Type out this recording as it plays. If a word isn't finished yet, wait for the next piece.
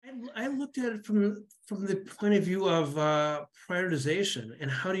I looked at it from the point of view of prioritization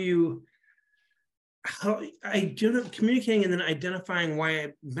and communicating and then identifying why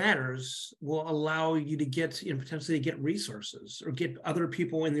it matters will allow you to get, potentially get resources or get other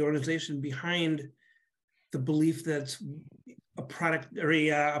people in the organization behind the belief that a product or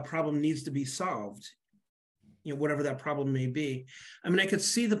a problem needs to be solved, whatever that problem may be. I mean, I could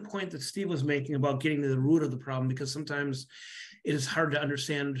see the point that Steve was making about getting to the root of the problem, because sometimes it is hard to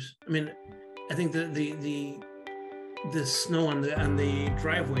understand. I mean, I think the snow on the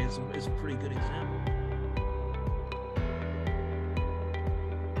driveway is a pretty good example.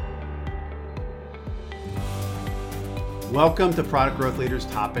 Welcome to Product Growth Leaders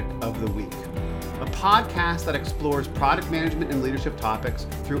Topic of the Week, a podcast that explores product management and leadership topics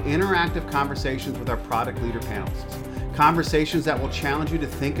through interactive conversations with our product leader panelists. Conversations that will challenge you to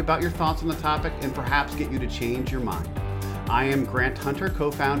think about your thoughts on the topic and perhaps get you to change your mind. I am Grant Hunter,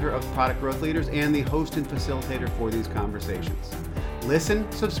 co-founder of Product Growth Leaders and the host and facilitator for these conversations. Listen,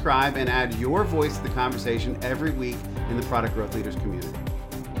 subscribe, and add your voice to the conversation every week in the Product Growth Leaders community.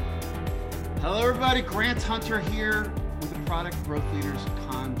 Hello, everybody. Grant Hunter here with the Product Growth Leaders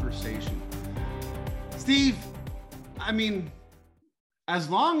conversation. Steve, I mean, as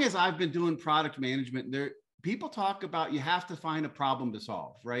long as I've been doing product management, people talk about you have to find a problem to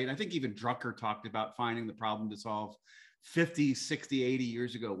solve, right? I think even Drucker talked about finding the problem to solve 50, 60, 80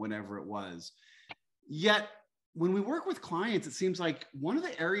 years ago, whenever it was. Yet, when we work with clients, it seems like one of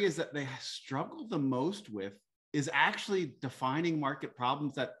the areas that they struggle the most with is actually defining market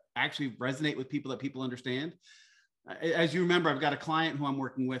problems that actually resonate with people, that people understand. As you remember, I've got a client who I'm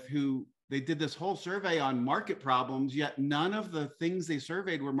working with who they did this whole survey on market problems, yet none of the things they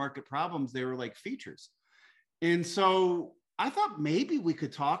surveyed were market problems. They were like features. And so I thought maybe we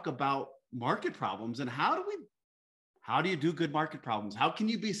could talk about market problems and how do you do good market problems? How can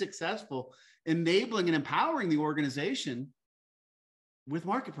you be successful enabling and empowering the organization with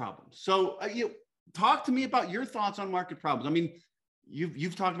market problems? So talk to me about your thoughts on market problems. I mean,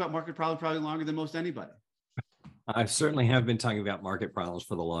 you've talked about market problems probably longer than most anybody. I certainly have been talking about market problems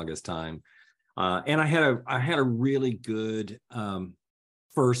for the longest time. And I had a really good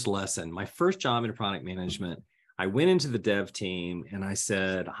first lesson. My first job in product management, I went into the dev team and I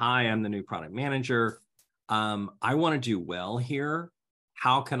said, "Hi, I'm the new product manager. I want to do well here.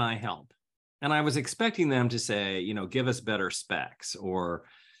 How can I help?" And I was expecting them to say, give us better specs or,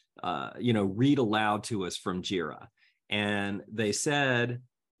 read aloud to us from Jira. And they said,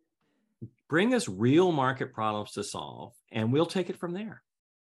 bring us real market problems to solve, and we'll take it from there.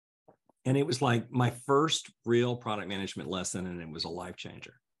 And it was like my first real product management lesson, and it was a life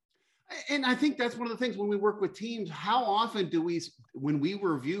changer. And I think that's one of the things when we work with teams, how often when we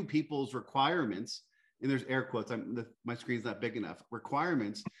review people's requirements, and there's air quotes, my screen's not big enough,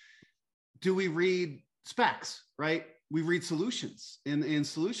 requirements, do we read specs, right? We read solutions and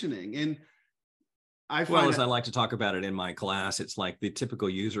solutioning. And as I like to talk about it in my class, it's like the typical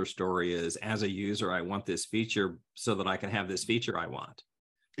user story is, as a user, I want this feature so that I can have this feature I want.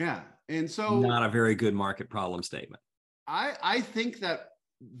 Yeah. And so not a very good market problem statement. I think that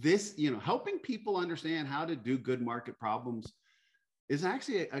this, helping people understand how to do good market problems is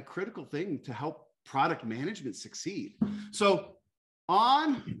actually a critical thing to help product management succeed. So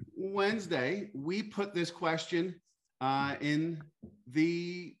on Wednesday, we put this question in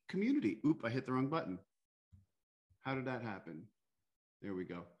the community. Oop, I hit the wrong button. How did that happen? There we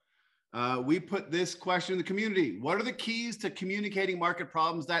go. We put this question in the community. What are the keys to communicating market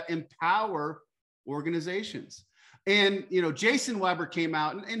problems that empower organizations? And, Jason Weber came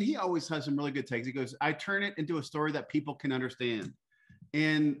out and he always has some really good takes. He goes, I turn it into a story that people can understand.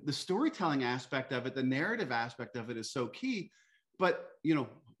 And the storytelling aspect of it, the narrative aspect of it is so key. But,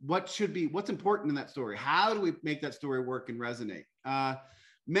 what's important in that story? How do we make that story work and resonate?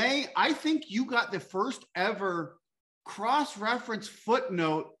 May, I think you got the first ever cross-reference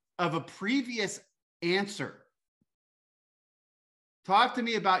footnote of a previous answer. Talk to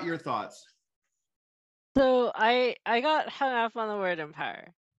me about your thoughts. So I got hung up on the word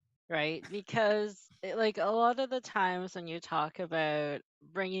empower, right? Because a lot of the times when you talk about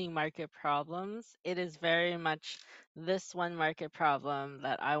bringing market problems, it is very much this one market problem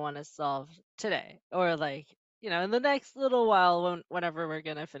that I want to solve today, or in the next little while whenever we're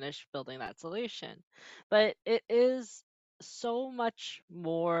going to finish building that solution. But it is so much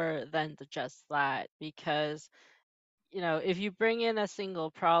more than just that, because if you bring in a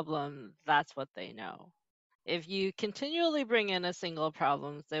single problem, that's what they know. If you continually bring in a single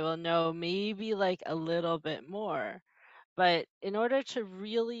problem, they will know maybe a little bit more. But in order to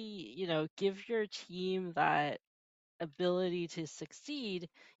really, give your team that ability to succeed,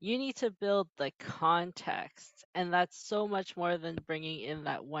 you need to build the context, and that's so much more than bringing in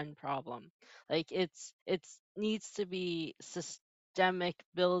that one problem. Like it's needs to be systemic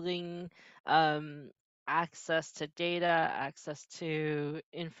building, um, access to data, access to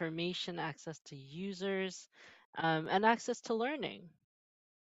information, access to users, and access to learning.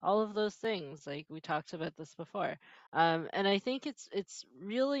 All of those things, like we talked about this before. And I think it's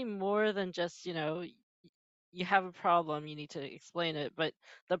really more than just, you have a problem, you need to explain it, but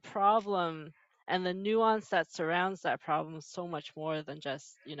the problem and the nuance that surrounds that problem is so much more than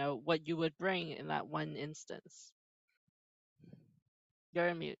just, what you would bring in that one instance. You're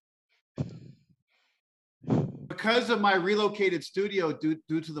on mute. Because of my relocated studio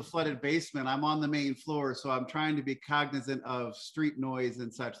due to the flooded basement, I'm on the main floor, so I'm trying to be cognizant of street noise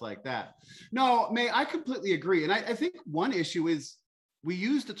and such like that. No, May, I completely agree. And I think one issue is we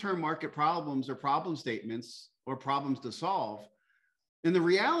use the term market problems or problem statements or problems to solve. And the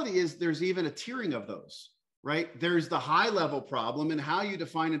reality is there's even a tiering of those, right? There's the high level problem, and how you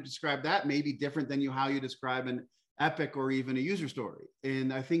define and describe that may be different than how you describe an epic or even a user story.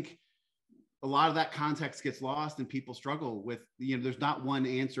 And I think a lot of that context gets lost and people struggle with, there's not one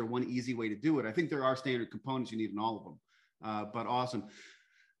answer, one easy way to do it. I think there are standard components you need in all of them, but awesome.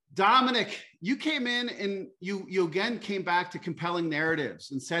 Dominic, you came in and you again came back to compelling narratives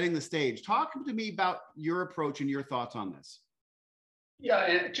and setting the stage. Talk to me about your approach and your thoughts on this. Yeah,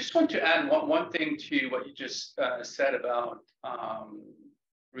 and I just want to add one thing to what you just said about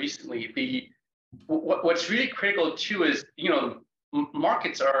recently. What's really critical too is,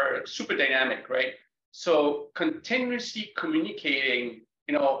 markets are super dynamic, right? So continuously communicating,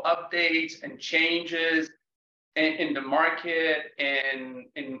 updates and changes in the market and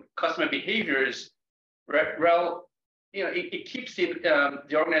in customer behaviors, it keeps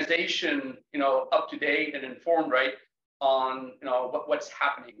the organization, up to date and informed, right, on what's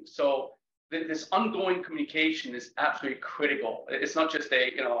happening. So this ongoing communication is absolutely critical. It's not just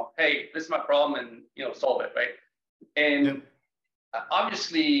a hey, this is my problem and solve it, right? And Yep.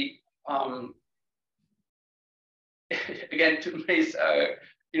 Obviously, again, to May's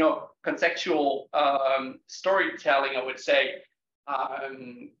contextual storytelling, I would say,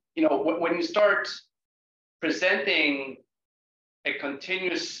 when you start presenting a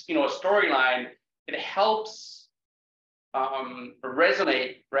continuous storyline, it helps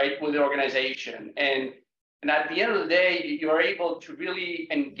resonate, right, with the organization, and at the end of the day, you're able to really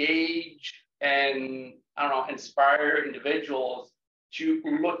engage and inspire individuals to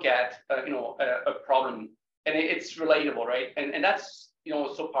look at a problem, and it's relatable, right? And that's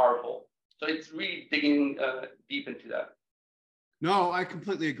so powerful. So it's really digging deep into that. No, I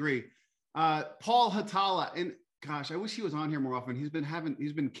completely agree. Paul Hatala, and gosh, I wish he was on here more often. He's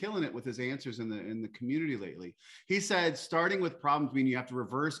been killing it with his answers in the community lately. He said, starting with problems mean you have to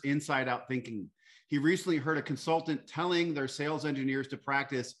reverse inside out thinking. He recently heard a consultant telling their sales engineers to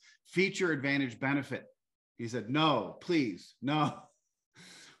practice feature advantage benefit. He said, no, please, no.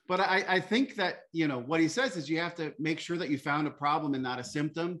 But I think that, what he says is you have to make sure that you found a problem and not a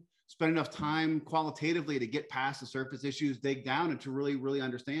symptom, spend enough time qualitatively to get past the surface issues, dig down, and to really, really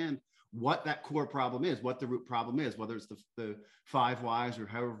understand what that core problem is, what the root problem is, whether it's the 5 whys or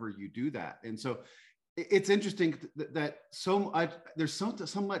however you do that. And so it's interesting that there's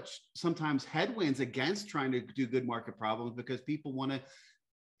so much sometimes headwinds against trying to do good market problems because people want to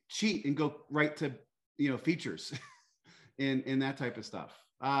cheat and go right to, features and that type of stuff.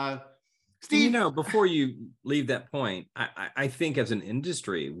 Steve, before you leave that point, I think as an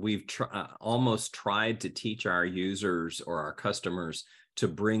industry, we've almost tried to teach our users or our customers to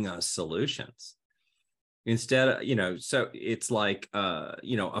bring us solutions instead. So it's like a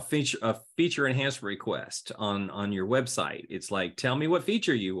feature enhancement request on your website. It's like, tell me what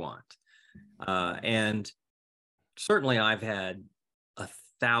feature you want, and certainly I've had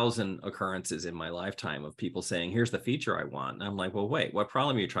 1,000 occurrences in my lifetime of people saying, here's the feature I want. And I'm like, well, wait, what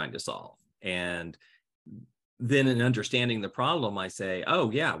problem are you trying to solve? And then in understanding the problem, I say,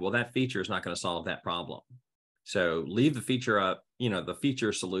 oh yeah, well, that feature is not going to solve that problem. So leave the feature up, the feature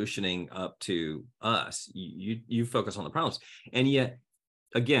solutioning up to us. You focus on the problems. And yet,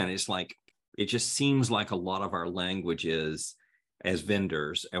 again, it's like, it just seems like a lot of our language is, as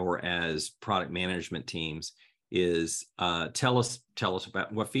vendors or as product management teams, is tell us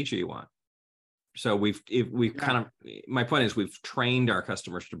about what feature you want. So we've kind of, my point is we've trained our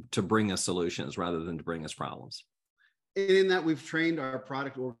customers to bring us solutions rather than to bring us problems. In that we've trained our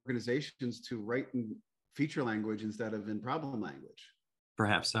product organizations to write in feature language instead of in problem language.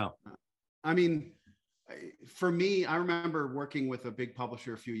 Perhaps so. I mean, for me, I remember working with a big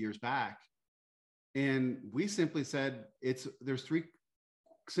publisher a few years back, And we simply said, there's three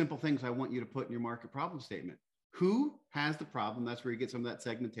simple things I want you to put in your market problem statement. Who has the problem? That's where you get some of that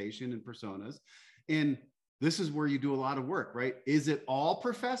segmentation and personas. And this is where you do a lot of work, right? Is it all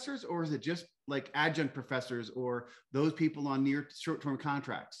professors, or is it just like adjunct professors or those people on near short-term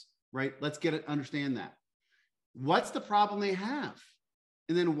contracts, right? Let's understand that. What's the problem they have?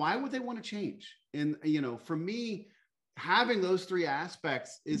 And then why would they want to change? And, for me, having those three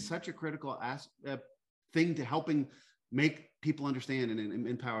aspects is such a critical thing to helping make people understand and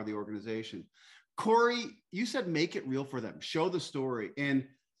empower the organization. Cory, you said make it real for them, show the story. And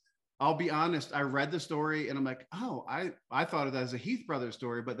I'll be honest, I read the story and I'm like, oh, I thought of it as a Heath Brothers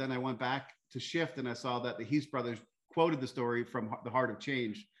story, but then I went back to Shift and I saw that the Heath Brothers quoted the story from The Heart of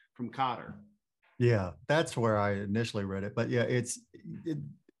Change from Cotter. Yeah, that's where I initially read it. But yeah,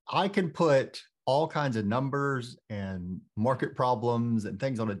 I can put all kinds of numbers and market problems and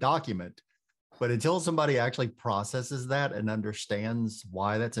things on a document, but until somebody actually processes that and understands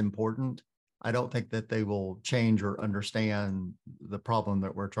why that's important, I don't think that they will change or understand the problem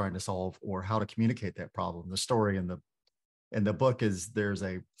that we're trying to solve or how to communicate that problem. The story in the book is there's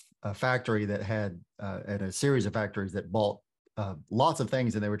a factory that had and a series of factories that bought lots of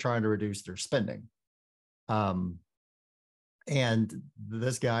things, and they were trying to reduce their spending. And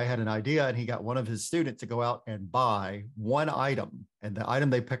this guy had an idea, and he got one of his students to go out and buy one item, and the item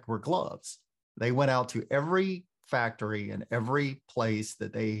they picked were gloves. They went out to every factory and every place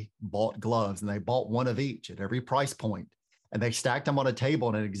that they bought gloves, and they bought one of each at every price point, and they stacked them on a table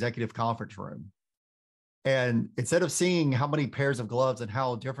in an executive conference room. And instead of seeing how many pairs of gloves and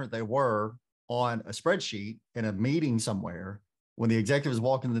how different they were on a spreadsheet in a meeting somewhere, when the executives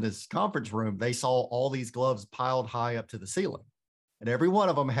walked into this conference room, they saw all these gloves piled high up to the ceiling. And every one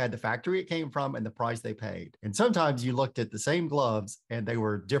of them had the factory it came from and the price they paid. And sometimes you looked at the same gloves and they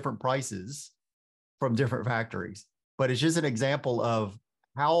were different prices from different factories. But it's just an example of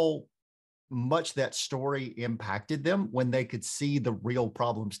how much that story impacted them when they could see the real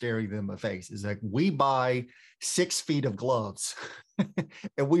problem staring them in the face. Is like, we buy 6 feet of gloves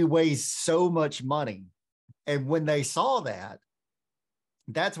and we waste so much money. And when they saw that,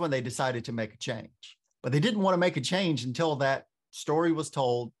 that's when they decided to make a change. But they didn't want to make a change until that story was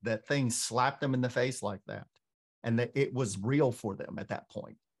told, that things slapped them in the face like that, and that it was real for them at that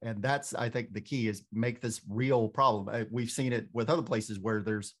point. And that's, I think, the key is make this real problem. We've seen it with other places where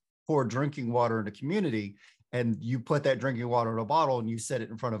there's poor drinking water in a community, and you put that drinking water in a bottle and you set it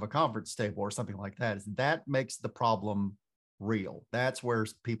in front of a conference table or something like that. That makes the problem real. That's where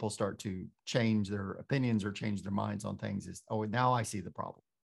people start to change their opinions or change their minds on things. Is, oh, now I see the problem.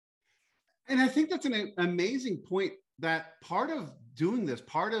 And I think that's an amazing point, that part of doing this,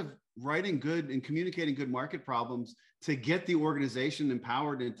 part of writing good and communicating good market problems to get the organization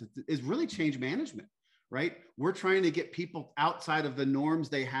empowered is really change management, right? We're trying to get people outside of the norms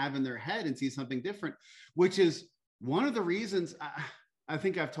they have in their head and see something different, which is one of the reasons I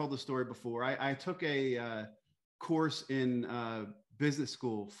think I've told the story before. I took a course in business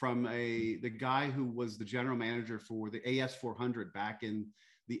school from the guy who was the general manager for the AS400 back in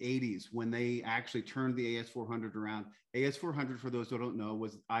the 80s, when they actually turned the AS400 around. AS400, for those who don't know,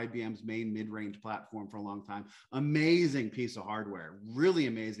 was IBM's main mid-range platform for a long time. Amazing piece of hardware, really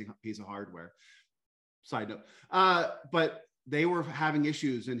amazing piece of hardware. Side note, but they were having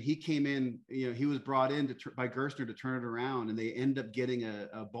issues, and he came in. He was brought in by Gerstner to turn it around, and they end up getting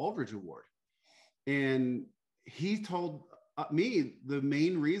a Baldrige Award. And he told me the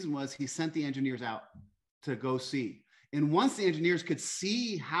main reason was he sent the engineers out to go see. And once the engineers could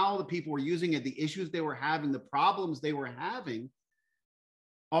see how the people were using it, the issues they were having, the problems they were having,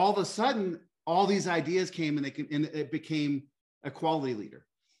 all of a sudden, all these ideas came, and it became a quality leader.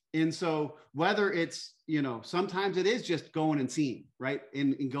 And so whether it's, sometimes it is just going and seeing, right?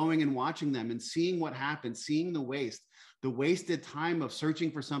 And going and watching them and seeing what happens, seeing the wasted time of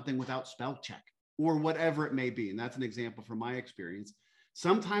searching for something without spell check or whatever it may be. And that's an example from my experience.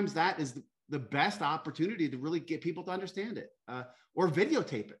 Sometimes that is the best opportunity to really get people to understand it, or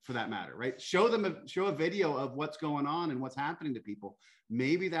videotape it for that matter, right? Show a video of what's going on and what's happening to people.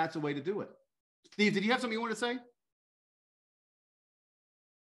 Maybe that's a way to do it. Steve, did you have something you want to say?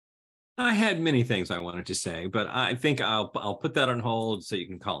 I had many things I wanted to say, but I think I'll put that on hold so you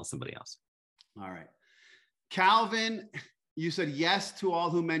can call on somebody else. All right. Calvin, you said yes to all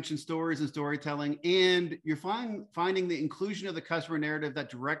who mentioned stories and storytelling, and you're finding the inclusion of the customer narrative that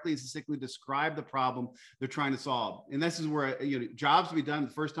directly and succinctly describe the problem they're trying to solve. And this is where jobs to be done.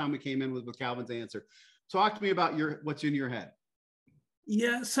 The first time we came in with Calvin's answer. Talk to me about what's in your head.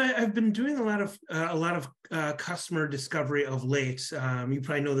 Yeah, so I've been doing a lot of customer discovery of late. You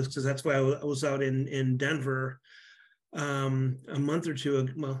probably know this because that's why I was out in Denver a month or two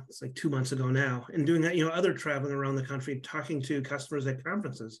ago. Well, it's like 2 months ago now, and doing that, other traveling around the country, talking to customers at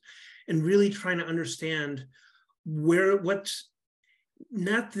conferences, and really trying to understand what's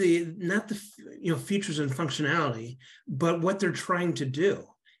not the features and functionality, but what they're trying to do.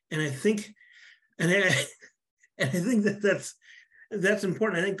 And I think, and I think that's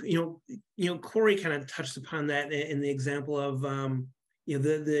important. I think Cory kind of touched upon that in the example of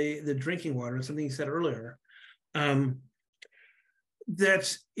the drinking water, and something he said earlier.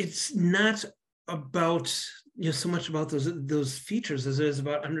 That it's not about so much about those features as it is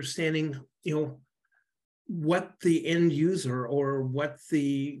about understanding what the end user or what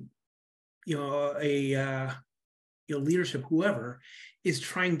the leadership, whoever, is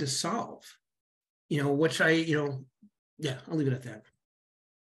trying to solve. Which yeah, I'll leave it at that.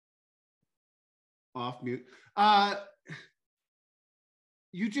 Off mute.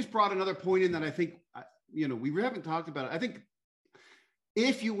 You just brought another point in that I think, we haven't talked about it. I think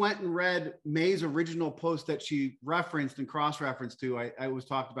if you went and read May's original post that she referenced and cross-referenced to, I was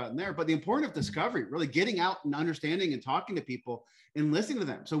talked about in there, but the importance of discovery, really getting out and understanding and talking to people and listening to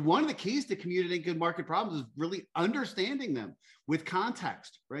them. So one of the keys to communicating good market problems is really understanding them with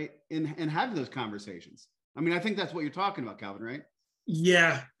context, right? And having those conversations. I mean, I think that's what you're talking about, Calvin, right?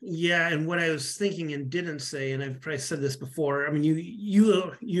 Yeah. And what I was thinking and didn't say, and I've probably said this before. I mean,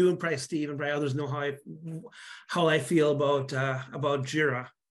 you and probably Steve and probably others know how I feel about Jira,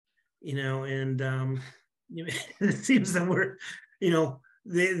 and it seems that we're,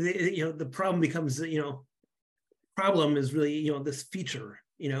 the problem becomes, problem is really, this feature,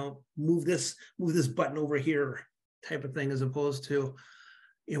 move this button over here type of thing, as opposed to,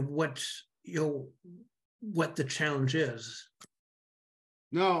 what the challenge is.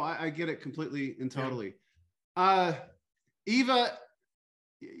 No, I get it completely and totally. Eva,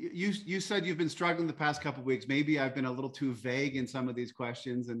 you said you've been struggling the past couple of weeks. Maybe I've been a little too vague in some of these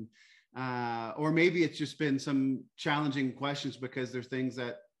questions, and or maybe it's just been some challenging questions because there's things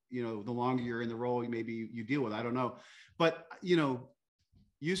that, the longer you're in the role, maybe you deal with. I don't know. But,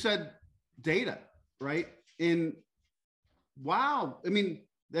 you said data, right? Wow. I mean,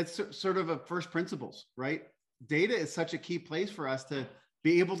 that's sort of a first principles, right? Data is such a key place for us to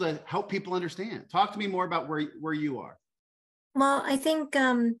be able to help people understand. Talk to me more about where you are. Well, I think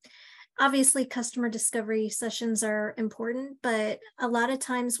obviously customer discovery sessions are important, but a lot of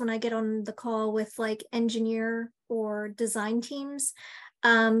times when I get on the call with like engineer or design teams,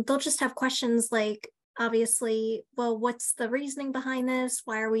 they'll just have questions like, obviously, well, what's the reasoning behind this?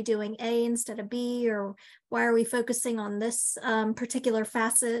 Why are we doing A instead of B? Or why are we focusing on this particular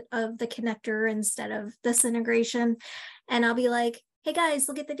facet of the connector instead of this integration? And I'll be like, hey guys,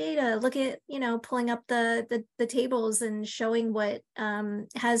 look at the data, look at, pulling up the tables and showing what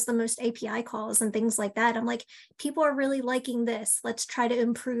has the most API calls and things like that. I'm like, people are really liking this. Let's try to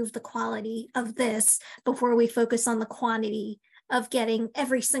improve the quality of this before we focus on the quantity of getting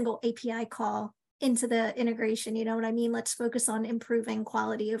every single API call into the integration. You know what I mean? Let's focus on improving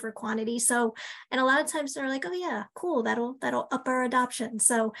quality over quantity. So, and a lot of times they're like, oh yeah, cool. That'll up our adoption.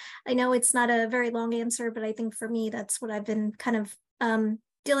 So I know it's not a very long answer, but I think for me, that's what I've been kind of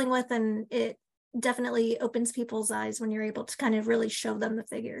dealing with. And it definitely opens people's eyes when you're able to kind of really show them the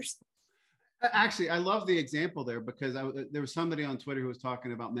figures. Actually, I love the example there because there was somebody on Twitter who was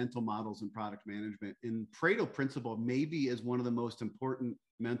talking about mental models in product management, and Pareto principle maybe is one of the most important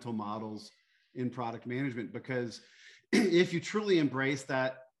mental models in product management, because if you truly embrace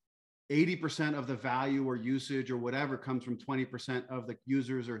that 80% of the value or usage or whatever comes from 20% of the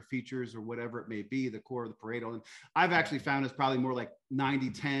users or features or whatever it may be, the core of the Pareto. And I've actually found it's probably more like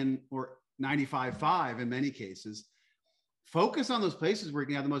 90-10 or 95-5 in many cases. Focus on those places where you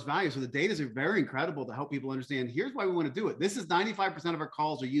can have the most value. So the data is very incredible to help people understand, here's why we want to do it. This is 95% of our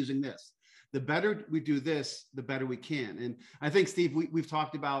calls are using this. The better we do this, the better we can. And I think, Steve, we've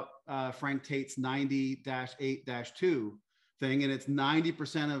talked about Frank Tate's 90-8-2 thing, and it's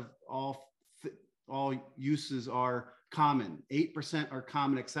 90% of all uses are common. 8% are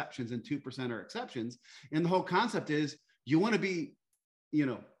common exceptions and 2% are exceptions. And the whole concept is you want to be,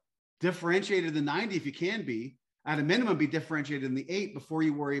 differentiated in the 90 if you can be. At a minimum, be differentiated in the 8 before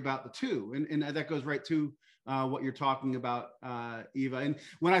you worry about the 2. And that goes right to what you're talking about, Eva. And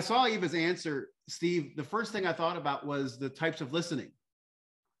when I saw Eva's answer, Steve, the first thing I thought about was the types of listening.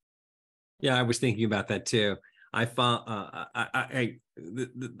 Yeah, I was thinking about that too. I found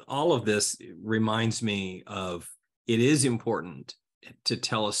all of this reminds me of, it is important to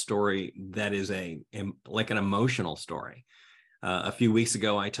tell a story that is like an emotional story. A few weeks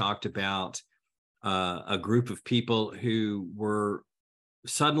ago, I talked about a group of people who were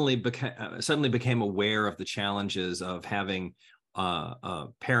suddenly became aware of the challenges of having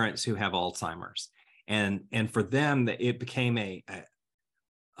parents who have Alzheimer's, and for them it became a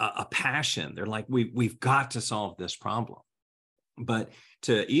passion. They're like, we've got to solve this problem. But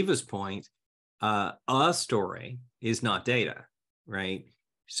to Eva's point, a story is not data, right?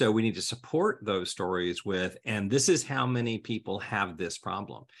 So we need to support those stories with, and this is how many people have this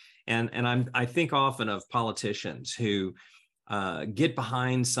problem. And I think often of politicians who get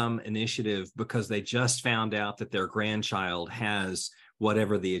behind some initiative because they just found out that their grandchild has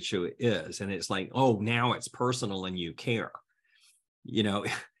whatever the issue is. And it's like, oh, now it's personal and you care, you know.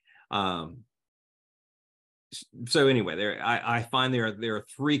 So anyway, I find there are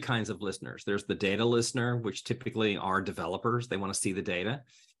three kinds of listeners. There's the data listener, which typically are developers. They want to see the data.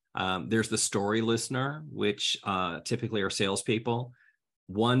 There's the story listener, which typically are salespeople.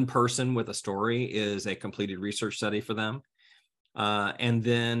 One person with a story is a completed research study for them. And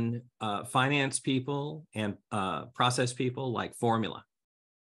then finance people and process people like formula.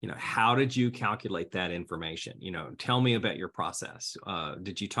 You know, how did you calculate that information? You know, tell me about your process.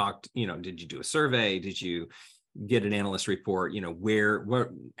 Did you talk, did you do a survey? Did you get an analyst report? You know,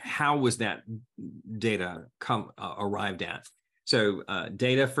 how was that data arrived at? So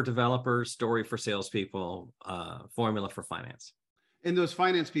data for developers, story for salespeople, formula for finance. And those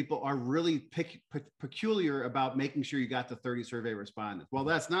finance people are really peculiar about making sure you got the 30 survey respondents. Well,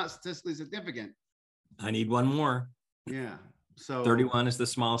 that's not statistically significant. I need one more. Yeah. So 31 is the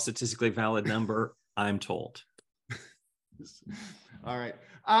small statistically valid number, I'm told. All right.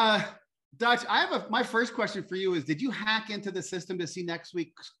 Dutch, my first question for you is, did you hack into the system to see next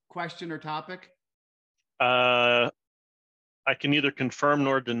week's question or topic? I can neither confirm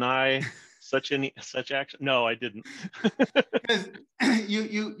nor deny such action. No, I didn't. Because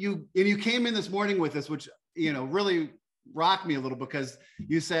you came in this morning with us, which really rocked me a little, because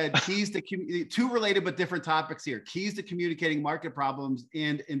you said keys to two related but different topics here: keys to communicating market problems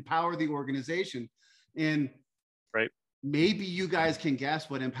and empower the organization. And right, maybe you guys can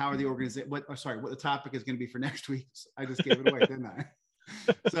guess what empower the organization. What the topic is going to be for next week. I just gave it away, didn't I?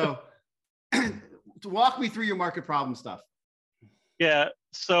 So, to walk me through your market problem stuff. Yeah.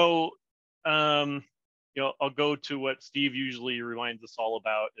 So, I'll go to what Steve usually reminds us all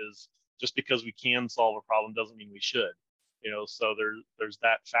about: is just because we can solve a problem doesn't mean we should. So there's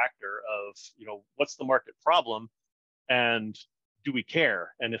that factor of, what's the market problem, and do we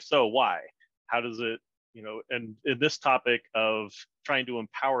care? And if so, why? How does it, and in this topic of trying to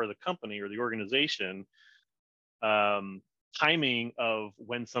empower the company or the organization, timing of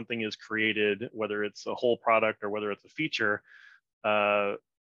when something is created, whether it's a whole product or whether it's a feature, the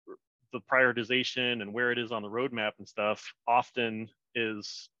prioritization and where it is on the roadmap and stuff often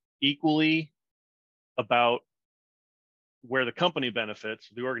is equally about where the company benefits,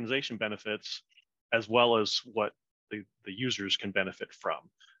 the organization benefits, as well as what the users can benefit from.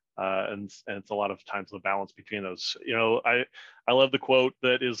 And it's a lot of times the balance between those. I love the quote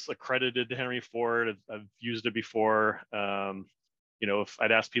that is accredited to Henry Ford. I've used it before. If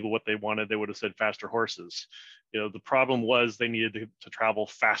I'd asked people what they wanted, they would have said faster horses. The problem was they needed to travel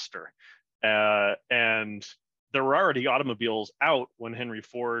faster. And there were already automobiles out when Henry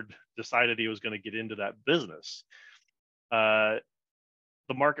Ford decided he was going to get into that business. The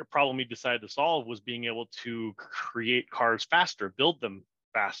market problem he decided to solve was being able to create cars faster, build them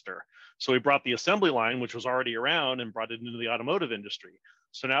faster. So he brought the assembly line, which was already around, and brought it into the automotive industry.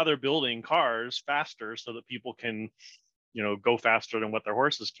 So now they're building cars faster so that people can, go faster than what their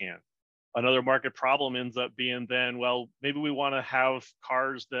horses can. Another market problem ends up being then, well, maybe we want to have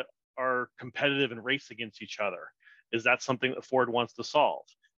cars that are competitive and race against each other. Is that something that Ford wants to solve?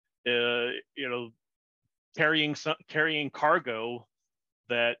 Carrying cargo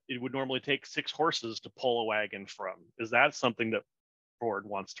that it would normally take 6 horses to pull a wagon from. Is that something that Ford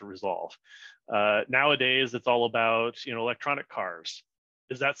wants to resolve? Nowadays, it's all about electronic cars.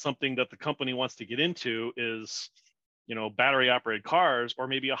 Is that something that the company wants to get into? Is battery operated cars, or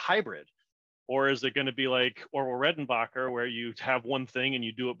maybe a hybrid? Or is it going to be like Orville Redenbacher, where you have one thing and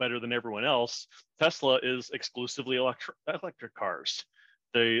you do it better than everyone else? Tesla is exclusively electric cars.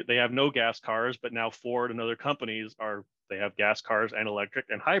 They have no gas cars, but now Ford and other companies they have gas cars and electric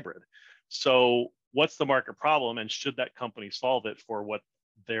and hybrid. So what's the market problem, and should that company solve it for what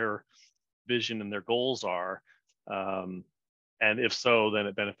their vision and their goals are? And if so, then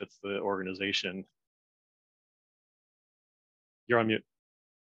it benefits the organization. You're on mute.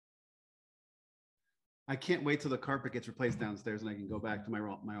 I can't wait till the carpet gets replaced downstairs and I can go back to my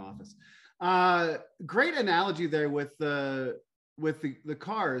office. Great analogy there with the with the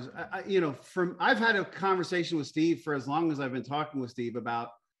cars, I've had a conversation with Steve for as long as I've been talking with Steve about,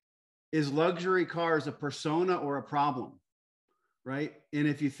 is luxury cars a persona or a problem, right? And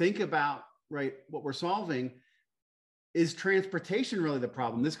if you think about, right, what we're solving, is transportation really the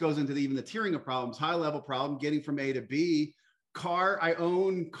problem? This goes into even the tiering of problems, high level problem, getting from A to B, car I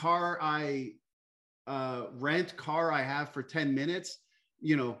own, car I rent, car I have for 10 minutes,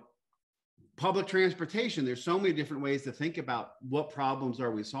 public transportation. There's so many different ways to think about what problems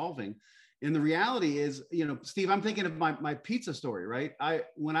are we solving. And the reality is, Steve, I'm thinking of my pizza story, right?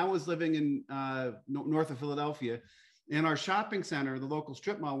 When I was living in north of Philadelphia, in our shopping center, the local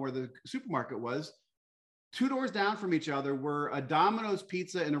strip mall where the supermarket was, 2 doors down from each other were a Domino's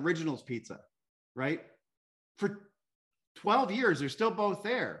Pizza and Originals Pizza, right? For 12 years, they're still both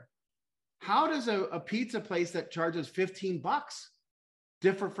there. How does a pizza place that charges $15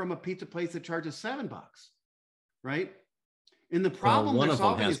 differ from a pizza place that charges $7, right? And the problem one of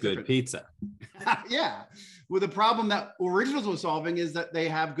them has good different. pizza. Yeah. Well, the problem that Originals was solving is that they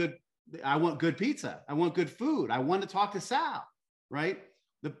have I want good pizza. I want good food. I want to talk to Sal, right?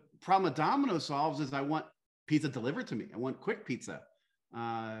 The problem that Domino's solves is I want pizza delivered to me. I want quick pizza.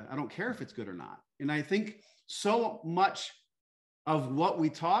 I don't care if it's good or not. And I think so much of what we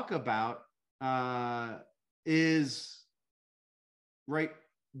talk about is right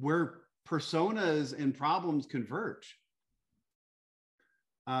where personas and problems converge.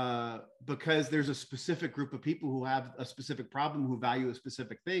 Because there's a specific group of people who have a specific problem, who value a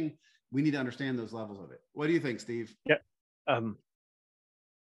specific thing. We need to understand those levels of it. What do you think, Steve? Yeah.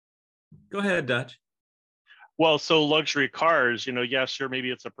 Go ahead, Dutch. Well, so luxury cars, yeah, sure,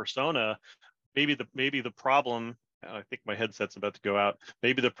 maybe it's a persona. Maybe the problem, I think my headset's about to go out.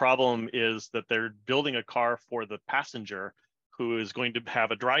 Maybe the problem is that they're building a car for the passenger who is going to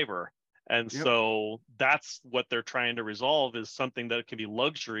have a driver. And Yep. So that's what they're trying to resolve, is something that can be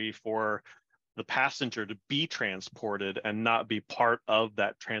luxury for the passenger to be transported and not be part of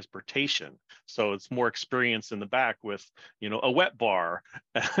that transportation. So it's more experience in the back with, a wet bar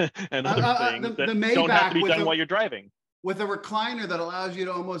and other things that don't have to be done while you're driving. With a recliner that allows you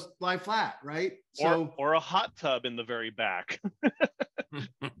to almost lie flat, right? Or a hot tub in the very back.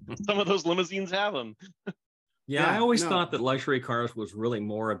 Some of those limousines have them. Yeah, I always thought that luxury cars was really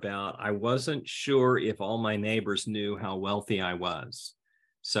more about, I wasn't sure if all my neighbors knew how wealthy I was.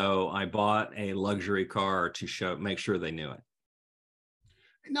 So I bought a luxury car to make sure they knew it.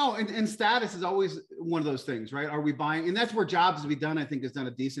 No, and status is always one of those things, right? Are we buying? And that's where Jobs to be done, I think, has done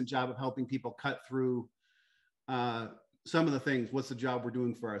a decent job of helping people cut through some of the things. What's the job we're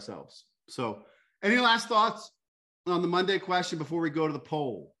doing for ourselves? So any last thoughts on the Monday question before we go to the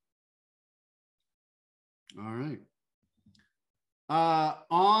poll? All right.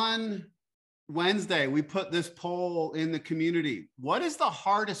 On Wednesday, we put this poll in the community. What is the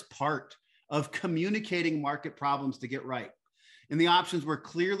hardest part of communicating market problems to get right? And the options were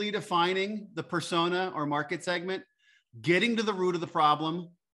clearly defining the persona or market segment, getting to the root of the problem,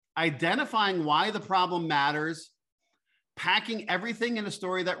 identifying why the problem matters, packing everything in a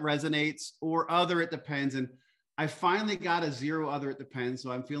story that resonates, or other it depends. And I finally got a 0 other it depends,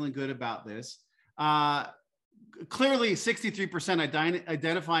 so I'm feeling good about this. Clearly 63%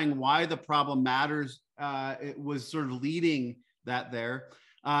 identifying why the problem matters. It was sort of leading that there.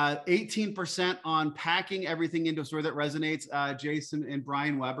 18% on packing everything into a story that resonates, Jason and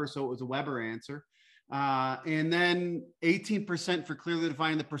Brian Weber. So it was a Weber answer. And then 18% for clearly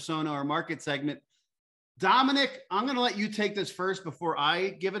defining the persona or market segment. Dominic, I'm going to let you take this first before I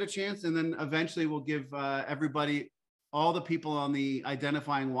give it a chance. And then eventually we'll give everybody, all the people on the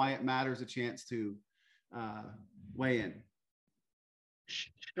identifying why it matters, a chance to weigh in.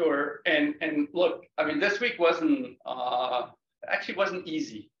 Sure. And look, I mean, this week wasn't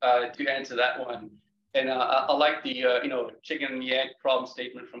easy to answer that one. And I like the chicken and the egg problem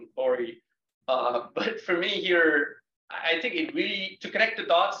statement from Cory. But for me here, I think it really, to connect the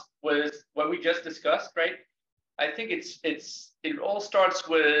dots was what we just discussed, right? I think it all starts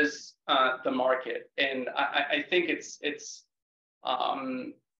with the market, and I think it's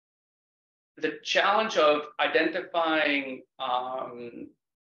the challenge of identifying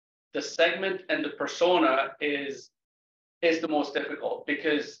the segment and the persona is the most difficult,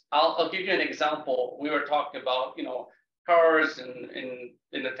 because I'll give you an example. We were talking about cars and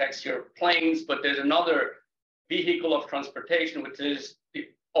in the text here planes, but there's another vehicle of transportation which is the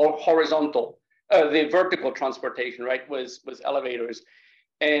horizontal, the vertical transportation, right? Was elevators,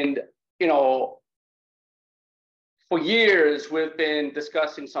 and for years, we've been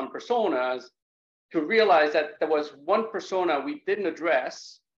discussing some personas to realize that there was one persona we didn't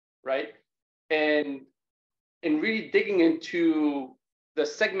address, right? And in really digging into the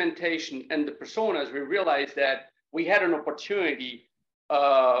segmentation and the personas, we realized that we had an opportunity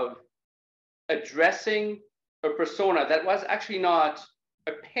of addressing a persona that was actually not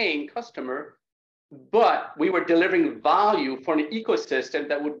a paying customer, but we were delivering value for an ecosystem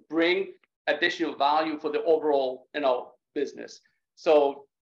that would bring additional value for the overall, business. So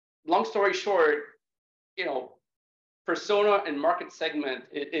long story short, persona and market segment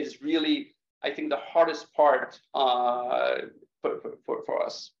is really, I think, the hardest part for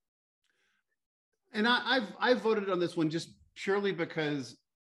us. And I've voted on this one just purely because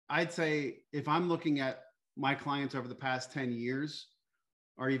I'd say if I'm looking at my clients over the past 10 years,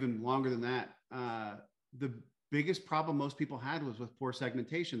 or even longer than that, the biggest problem most people had was with poor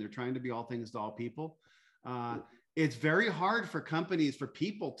segmentation. They're trying to be all things to all people. It's very hard for companies, for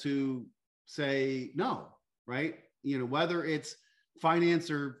people to say no, right? Whether it's finance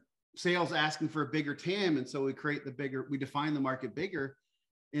or sales asking for a bigger TAM. And so we define the market bigger.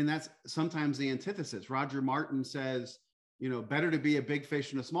 And that's sometimes the antithesis. Roger Martin says, better to be a big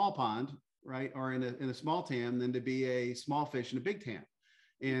fish in a small pond, right? Or in a small TAM than to be a small fish in a big TAM.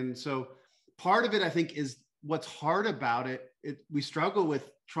 And so part of it, I think, is what's hard about it. We struggle with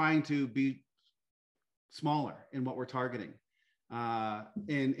trying to be smaller in what we're targeting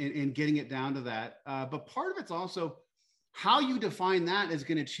and getting it down to that. But part of it's also how you define that is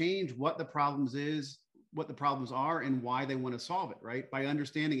going to change what the problems are and why they want to solve it, right? By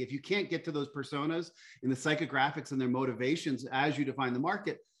understanding if you can't get to those personas and the psychographics and their motivations as you define the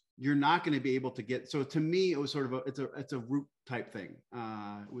market, you're not going to be able to get. So to me, it was sort of it's a root type thing.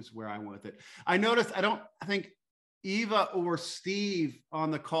 It was where I went with it. I noticed, I think Eva or Steve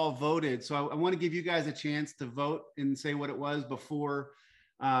on the call voted. So I want to give you guys a chance to vote and say what it was before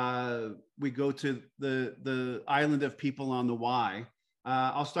we go to the island of people on the why.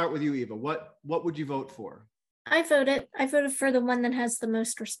 I'll start with you, Eva. What would you vote for? I voted for the one that has the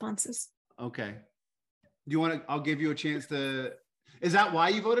most responses. Okay. Do you want to, I'll give you a chance to, is that why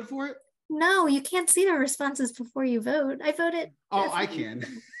you voted for it? No, you can't see the responses before you vote. I voted. Oh, I can.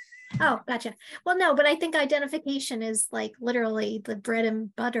 Oh, gotcha. Well, no, but I think identification is like literally the bread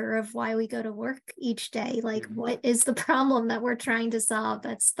and butter of why we go to work each day. Like, what is the problem that we're trying to solve?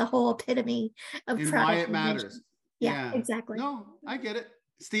 That's the whole epitome of and product why it management. matters. Yeah, exactly. No, I get it.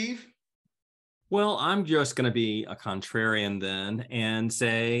 Steve? Well, I'm just going to be a contrarian then and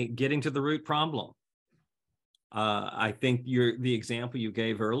say getting to the root problem. I think the example you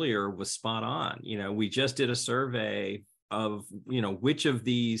gave earlier was spot on. We just did a survey of, which of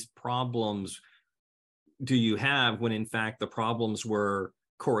these problems do you have when in fact the problems were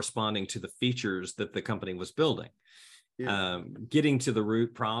corresponding to the features that the company was building. Yeah. Getting to the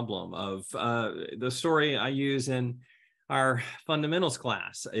root problem of the story I use in our fundamentals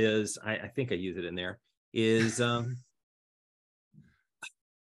class is, I think I use it in there, is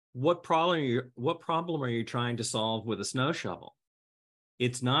what problem are you trying to solve with a snow shovel?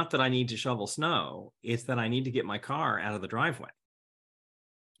 It's not that I need to shovel snow, it's that I need to get my car out of the driveway.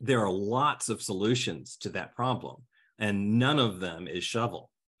 There are lots of solutions to that problem, and none of them is shovel.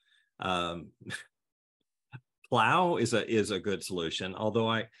 Plow is a good solution, although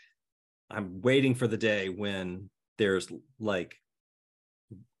I'm waiting for the day when there's like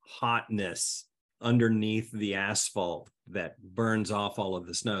hotness underneath the asphalt that burns off all of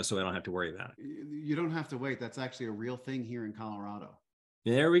the snow, so I don't have to worry about it. You don't have to wait. That's actually a real thing here in Colorado.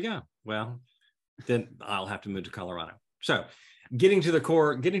 There we go. Well, then I'll have to move to Colorado. So getting to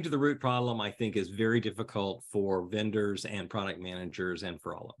the root problem, I think, is very difficult for vendors and product managers and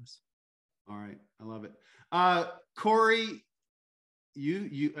for all of us. All right. I love it. Cory,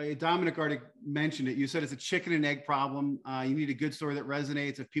 Dominic already mentioned it. You said it's a chicken and egg problem. You need a good story that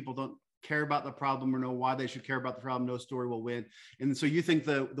resonates. If people don't care about the problem or know why they should care about the problem, no story will win. And so you think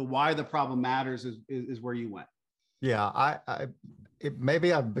the why the problem matters is where you went. Yeah,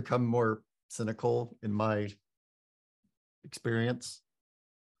 maybe I've become more cynical in my experience.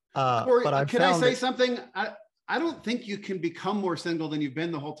 Cory, but can I say something? I don't think you can become more cynical than you've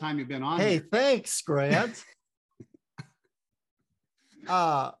been the whole time you've been on. Hey, here. Thanks, Grant.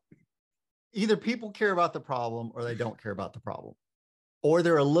 Either people care about the problem or they don't care about the problem, or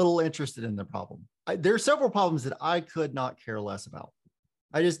they're a little interested in the problem. There are several problems that I could not care less about.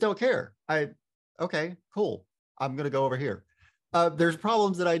 I just don't care. Okay, cool. I'm going to go over here. There's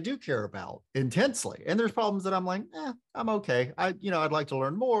problems that I do care about intensely. And there's problems that I'm like, I'm okay. I'd like to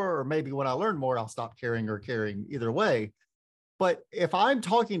learn more, or maybe when I learn more, I'll stop caring or caring either way. But if I'm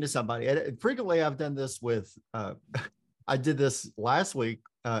talking to somebody, and frequently I've done this with, I did this last week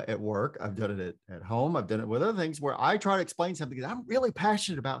at work. I've done it at home. I've done it with other things where I try to explain something that I'm really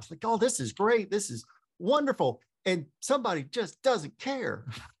passionate about. It's like, oh, this is great. This is Wonderful. And somebody just doesn't care.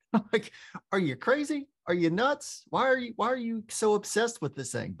 Like, are you crazy? Are you nuts? Why are you so obsessed with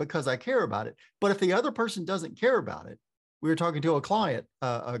this thing? Because I care about it. But if the other person doesn't care about it, we were talking to a client,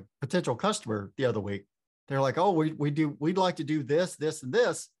 a potential customer the other week. They're like, oh, we'd like to do this, this, and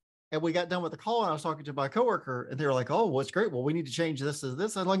this. And we got done with the call, and I was talking to my coworker, and they were like, oh, well, it's great. Well, we need to change this and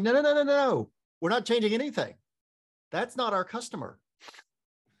this. I'm like, no. We're not changing anything. That's not our customer.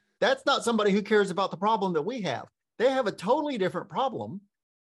 That's not somebody who cares about the problem that we have. They have a totally different problem.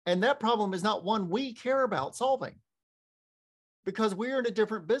 And that problem is not one we care about solving, because we are in a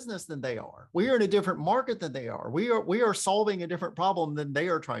different business than they are. We are in a different market than they are. We are solving a different problem than they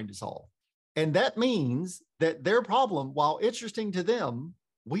are trying to solve. And that means that their problem, while interesting to them,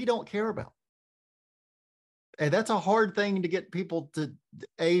 we don't care about. And that's a hard thing to get people to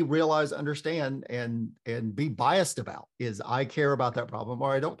realize, understand, and be biased about, is I care about that problem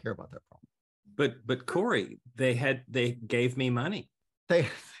or I don't care about that problem. But Cory, they gave me money. They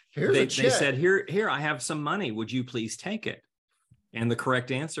said, here, I have some money. Would you please take it? And the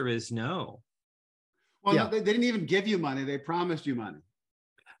correct answer is no. Well, yeah. No, they didn't even give you money. They promised you money.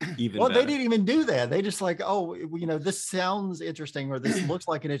 Well, they didn't even do that. They just like, oh, this sounds interesting, or this looks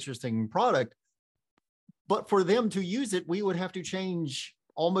like an interesting product. But for them to use it, we would have to change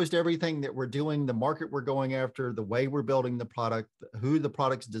almost everything that we're doing, the market we're going after, the way we're building the product, who the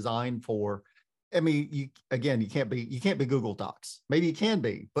product's designed for. I mean, you can't be Google Docs. Maybe you can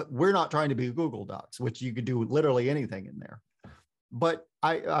be, but we're not trying to be Google Docs, which you could do literally anything in there. But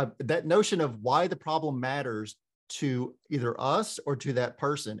that notion of why the problem matters to either us or to that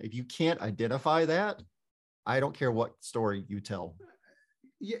person, if you can't identify that, I don't care what story you tell.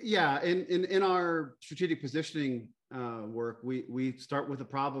 Yeah, in our strategic positioning work, we start with the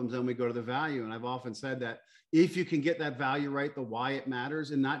problems and we go to the value. And I've often said that if you can get that value right, the why it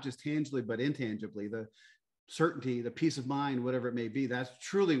matters, and not just tangibly, but intangibly, the certainty, the peace of mind, whatever it may be, that's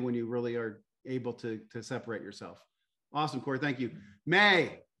truly when you really are able to separate yourself. Awesome, Cory. Thank you.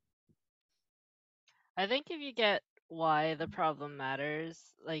 May. I think if you get why the problem matters,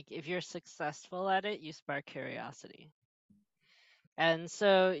 like if you're successful at it, you spark curiosity. And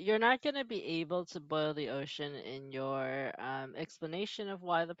so you're not going to be able to boil the ocean in your explanation of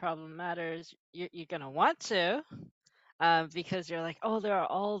why the problem matters. You're going to want to, because you're like, oh, there are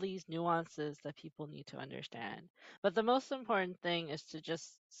all these nuances that people need to understand. But the most important thing is to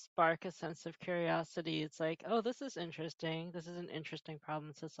just spark a sense of curiosity. It's like, oh, this is interesting. This is an interesting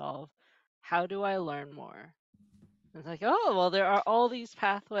problem to solve. How do I learn more? It's like, oh, well, there are all these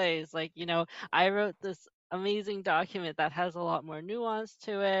pathways. Like, I wrote this amazing document that has a lot more nuance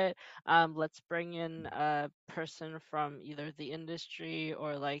to it. Let's bring in a person from either the industry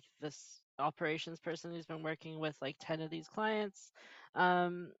or like this operations person who's been working with like 10 of these clients.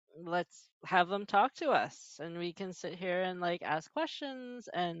 Let's have them talk to us, and we can sit here and like ask questions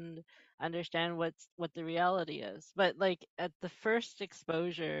and understand what the reality is. But like at the first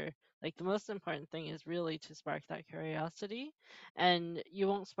exposure, like the most important thing is really to spark that curiosity, and you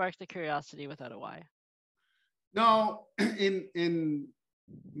won't spark the curiosity without a why. No, in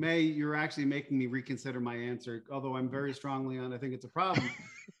May, you're actually making me reconsider my answer, although I'm very strongly on, I think it's a problem.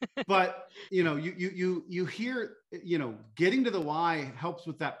 But, you hear, getting to the why helps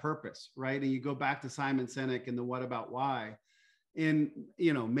with that purpose, right? And you go back to Simon Sinek and the what about why. And,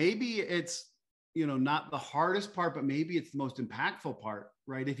 maybe it's, not the hardest part, but maybe it's the most impactful part,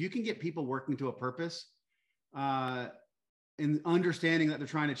 right? If you can get people working to a purpose, and understanding that they're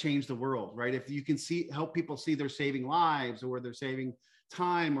trying to change the world, right? If you can help people see they're saving lives, or they're saving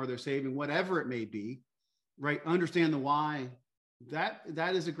time, or they're saving whatever it may be, right? Understand the why. That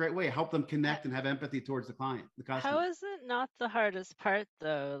is a great way. Help them connect and have empathy towards the client, the customer. How is it not the hardest part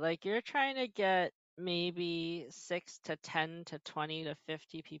though? Like you're trying to get maybe 6 to 10 to 20 to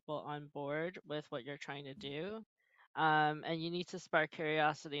 50 people on board with what you're trying to do. And you need to spark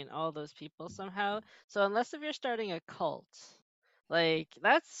curiosity in all those people somehow. So unless if you're starting a cult, like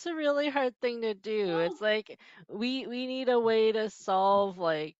that's a really hard thing to do. It's like we need a way to solve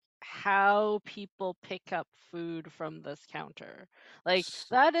like how people pick up food from this counter. Like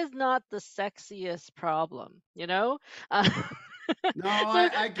that is not the sexiest problem, No,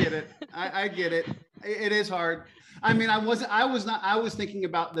 I get it. I get it. It is hard. I mean, I was thinking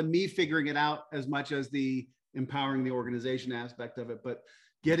about the me figuring it out as much as the empowering the organization aspect of it, but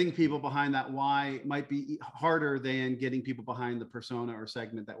getting people behind that why might be harder than getting people behind the persona or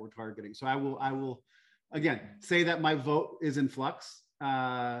segment that we're targeting. So I will again say that my vote is in flux.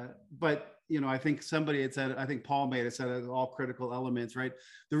 But I think somebody had said, I think Paul made it, said it's all critical elements, right?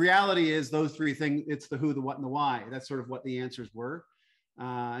 The reality is those three things, it's the who, the what, and the why. That's sort of what the answers were.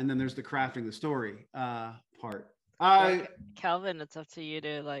 and then there's the crafting the story part. Calvin, it's up to you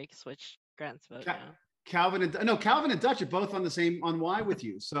to like switch Grant's vote now. Calvin and Dutch are both on Y with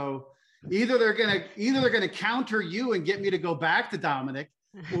you. So either they're gonna counter you and get me to go back to Dominic,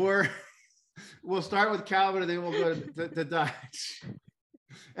 or we'll start with Calvin and then we'll go to Dutch.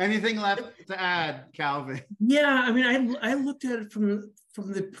 Anything left to add, Calvin? Yeah, I mean, I looked at it from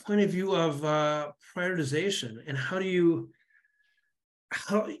the point of view of prioritization and how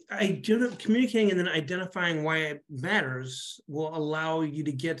communicating and then identifying why it matters will allow you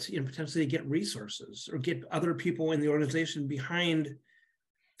to get, potentially get resources or get other people in the organization behind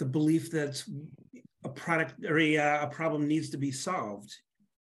the belief that a product or a problem needs to be solved,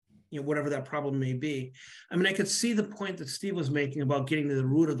 whatever that problem may be. I mean, I could see the point that Steve was making about getting to the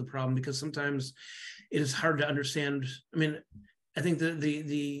root of the problem, because sometimes it is hard to understand. I mean, I think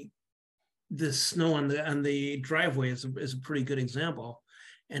the snow on the driveway is a pretty good example,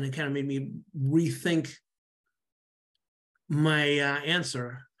 and it kind of made me rethink my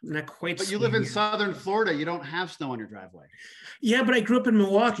answer. Not quite. But you live in southern Florida. You don't have snow on your driveway. Yeah, but I grew up in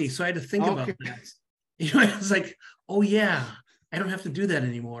Milwaukee, so I had to think about that. I was like, oh yeah, I don't have to do that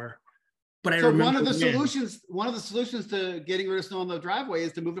anymore. But I remember one of the solutions to getting rid of snow on the driveway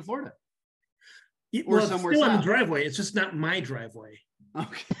is to move to Florida. Or well, somewhere still on the driveway. It's just not my driveway.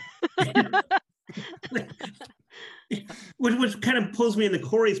 Okay. which kind of pulls me into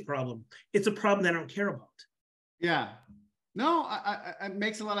Cory's problem. It's a problem that I don't care about. Yeah. No, it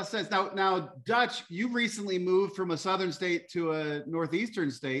makes a lot of sense. Now, Dutch, you recently moved from a southern state to a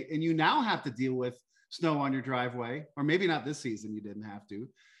northeastern state, and you now have to deal with snow on your driveway, or maybe not this season. You didn't have to.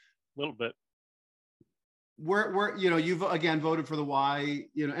 A little bit. Where you've again voted for the Y.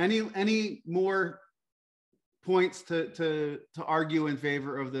 Any more points to argue in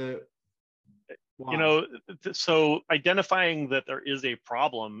favor of the Y? So identifying that there is a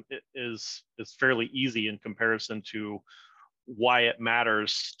problem is fairly easy in comparison to why it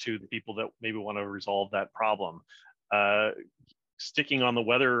matters to the people that maybe want to resolve that problem. Sticking on the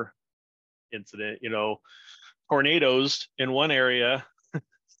weather incident, tornadoes in one area,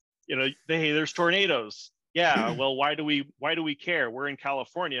 hey, there's tornadoes. Yeah, well, why do we care? We're in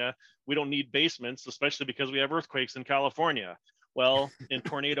California. We don't need basements, especially because we have earthquakes in California. Well, in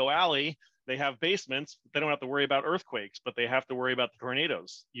Tornado Alley, they have basements. They don't have to worry about earthquakes, but they have to worry about the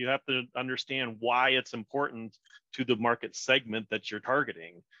tornadoes. You have to understand why it's important to the market segment that you're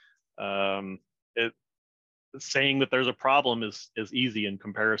targeting. Saying that there's a problem is easy in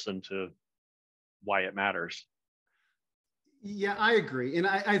comparison to why it matters. Yeah, I agree. And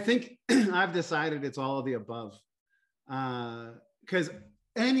I think I've decided it's all of the above. Because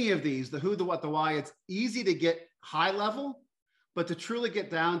any of these, the who, the what, the why, it's easy to get high level, but to truly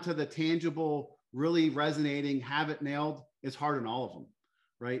get down to the tangible, really resonating, have it nailed, is hard in all of them,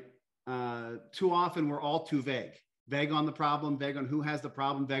 right? Too often we're all too vague. Vague on the problem, vague on who has the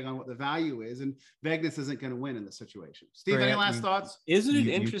problem, vague on what the value is, and vagueness isn't going to win in this situation. Steve, Grant, any last thoughts? Isn't it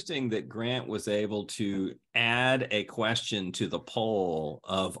interesting that Grant was able to add a question to the poll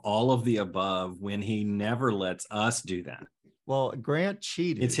of all of the above when he never lets us do that? Well, Grant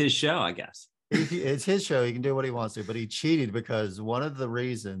cheated. It's his show, I guess. It's his show. He can do what he wants to, but he cheated because one of the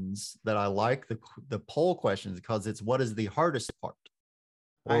reasons that I like the poll questions because it's what is the hardest part,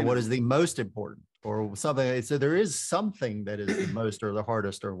 or what is the most important, or something. So there is something that is the most or the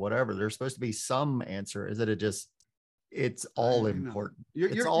hardest or whatever. There's supposed to be some answer. Is that it's all important.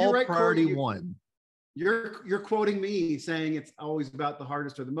 It's all right, priority Cory, one. You're quoting me saying it's always about the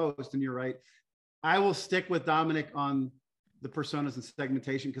hardest or the most, and you're right. I will stick with Dominic on the personas and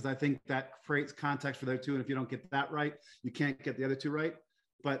segmentation because I think that creates context for those two. And if you don't get that right, you can't get the other two right.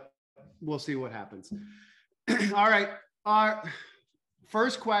 But we'll see what happens. All right. Our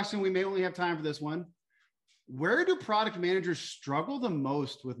first question, we may only have time for this one. Where do product managers struggle the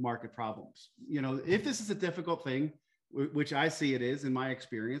most with market problems? If this is a difficult thing, which I see it is in my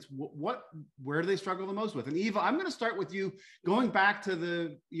experience, where do they struggle the most with? And Eva, I'm going to start with you. Going back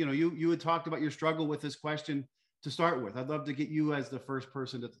to you had talked about your struggle with this question to start with. I'd love to get you as the first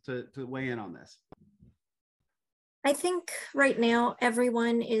person to weigh in on this. I think right now,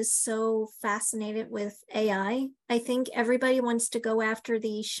 everyone is so fascinated with AI. I think everybody wants to go after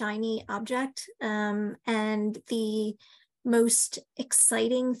the shiny object and the most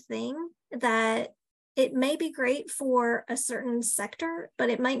exciting thing that it may be great for a certain sector, but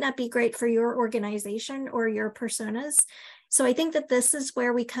it might not be great for your organization or your personas. So I think that this is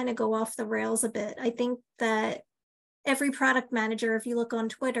where we kind of go off the rails a bit. I think that every product manager, if you look on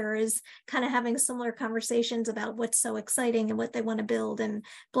Twitter, is kind of having similar conversations about what's so exciting and what they want to build and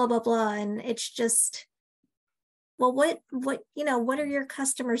blah, blah, blah. And it's just, well, what are your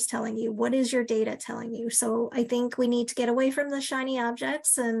customers telling you? What is your data telling you? So I think we need to get away from the shiny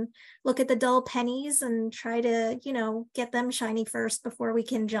objects and look at the dull pennies and try to, get them shiny first before we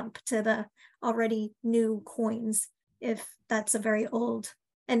can jump to the already new coins. If that's a very old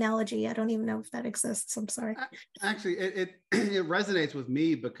analogy, I don't even know if that exists. I'm sorry. Actually, it resonates with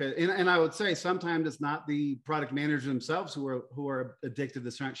me because, and I would say sometimes it's not the product managers themselves who are addicted to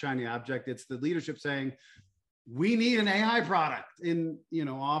the shiny object. It's the leadership saying, we need an AI product. And,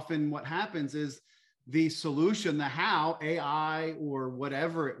 often what happens is the solution, the how, AI or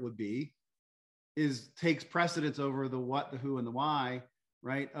whatever it would be, takes precedence over the what, the who, and the why,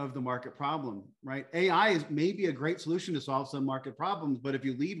 right, of the market problem, right? AI is maybe a great solution to solve some market problems, but if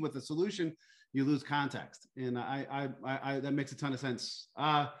you lead with a solution, you lose context. And I that makes a ton of sense.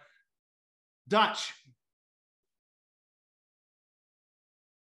 Dutch.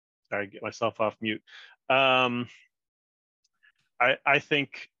 Sorry, get myself off mute. I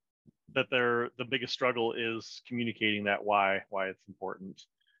think that the biggest struggle is communicating that why it's important.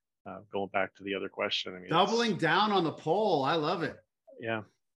 Going back to the other question, I mean, doubling down on the poll. I love it. Yeah.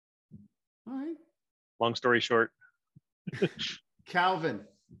 All right. Long story short. Calvin.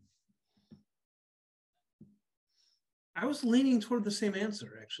 I was leaning toward the same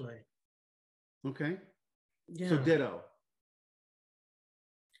answer, actually. Okay. Yeah. So ditto.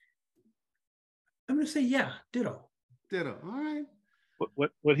 I'm going to say, yeah, ditto. Ditto. All right.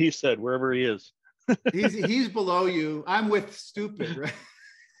 What he said, wherever he is. he's below you. I'm with stupid, right?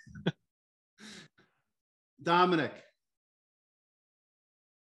 Dominic.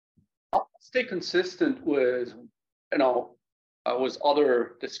 I'll stay consistent with, was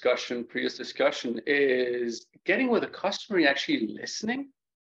other discussion, previous discussion, is getting with a customer and actually listening.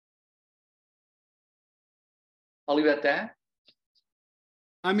 I'll leave it at that.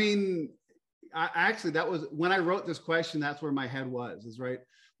 I mean, actually, that was when I wrote this question, that's where my head was, is right.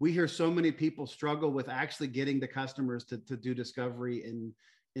 We hear so many people struggle with actually getting the customers to do discovery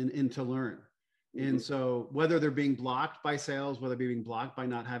and to learn. Mm-hmm. And so whether they're being blocked by sales, whether they're being blocked by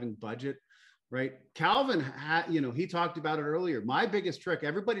not having budget, right? Calvin, he talked about it earlier. My biggest trick,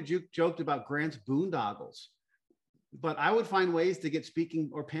 everybody joked about Grant's boondoggles, but I would find ways to get speaking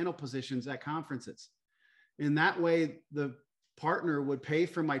or panel positions at conferences. And that way the partner would pay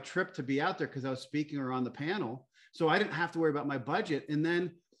for my trip to be out there because I was speaking or on the panel. So I didn't have to worry about my budget. And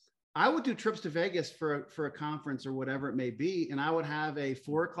then I would do trips to Vegas for a conference or whatever it may be. And I would have a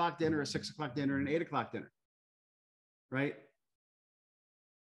 4 o'clock dinner, a 6 o'clock dinner, and an 8 o'clock dinner. Right.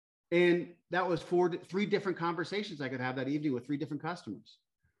 And that was 3 different conversations I could have that evening with 3 different customers.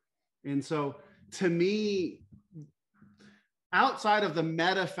 And so to me, outside of the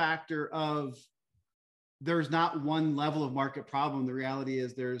meta factor of there's not one level of market problem, the reality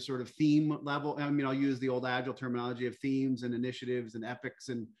is there's sort of theme level. I mean, I'll use the old agile terminology of themes and initiatives and epics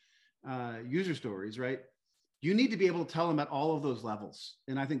and user stories, right? You need to be able to tell them at all of those levels.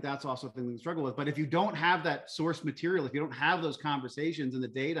 And I think that's also a thing we struggle with. But if you don't have that source material, if you don't have those conversations and the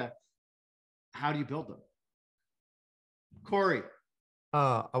data, how do you build them? Cory.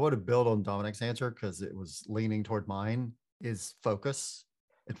 I would have built on Dominic's answer because it was leaning toward mine, is focus.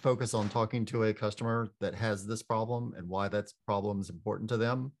 And focus on talking to a customer that has this problem and why that problem is important to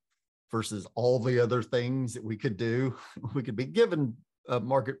them versus all the other things that we could do. We could be given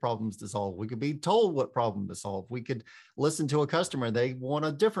market problems to solve. We could be told what problem to solve. We could listen to a customer. They want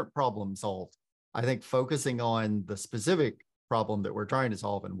a different problem solved. I think focusing on the specific problem that we're trying to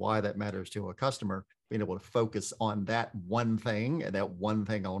solve and why that matters to a customer, being able to focus on that one thing and that one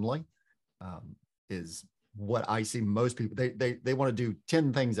thing only is what I see most people, they want to do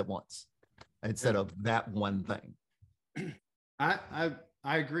 10 things at once instead of that one thing. I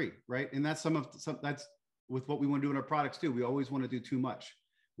agree, right? And that's that's with what we want to do in our products too. We always want to do too much.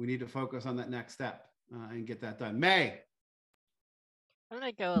 We need to focus on that next step and get that done. May. I'm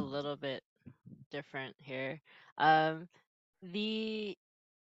going to go a little bit different here.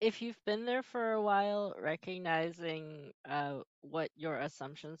 If you've been there for a while, recognizing what your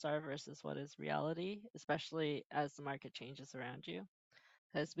assumptions are versus what is reality, especially as the market changes around you,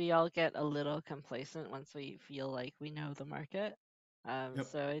 because we all get a little complacent once we feel like we know the market. Yep.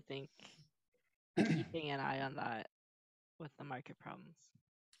 So I think keeping an eye on that with the market problems.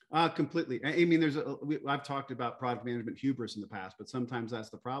 Completely. I mean, I've talked about product management hubris in the past, but sometimes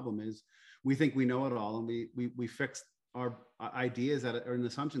that's the problem is we think we know it all and we fix our ideas or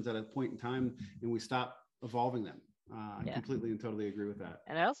assumptions at a point in time and we stop evolving them. I completely and totally agree with that.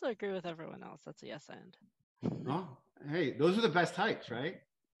 And I also agree with everyone else. That's a yes and. Oh, hey, those are the best types, right?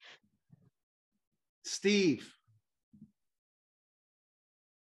 Steve.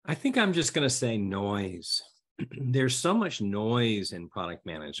 I think I'm just going to say noise. there's so much noise in product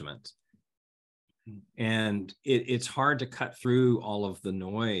management, and it's hard to cut through all of the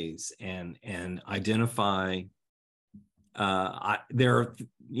noise and identify. There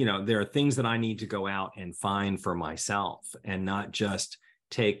are things that I need to go out and find for myself, and not just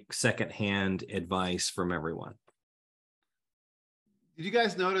take secondhand advice from everyone. Did you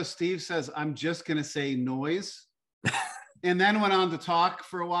guys notice Steve says, I'm just going to say noise, and then went on to talk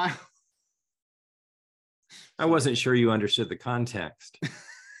for a while? I wasn't sure you understood the context.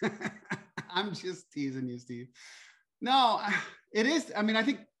 I'm just teasing you, Steve. No, it is. I mean, I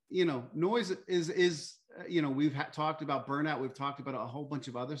think, noise is we've talked about burnout. We've talked about a whole bunch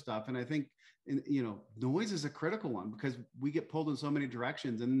of other stuff. And I think, noise is a critical one, because we get pulled in so many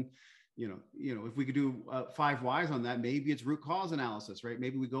directions. And, if we could do 5 whys on that, maybe it's root cause analysis, right?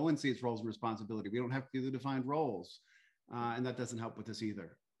 Maybe we go and see its roles and responsibility. We don't have clearly defined roles. And that doesn't help with this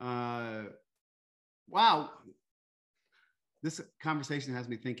either. Wow. This conversation has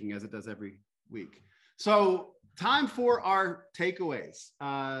me thinking, as it does every week. So time for our takeaways.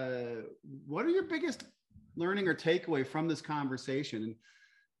 What are your biggest learning or takeaway from this conversation? And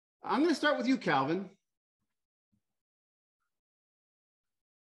I'm going to start with you, Calvin.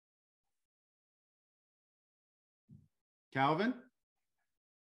 Calvin,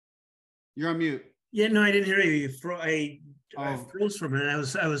 you're on mute. Yeah, no, I didn't hear you. I froze for a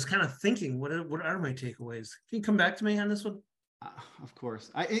minute. I was kind of thinking, what are my takeaways? Can you come back to me on this one? Of course.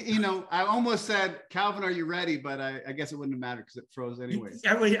 I almost said, Calvin, are you ready? But I guess it wouldn't have mattered because it froze anyways.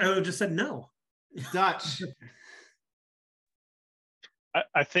 I would have just said no. Dutch.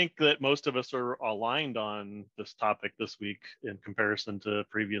 I think that most of us are aligned on this topic this week in comparison to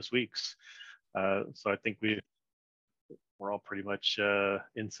previous weeks. So I think we're all pretty much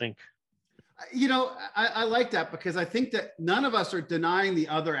in sync. I like that, because I think that none of us are denying the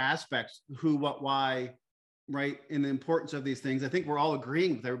other aspects, who, what, why, right, and the importance of these things. I think we're all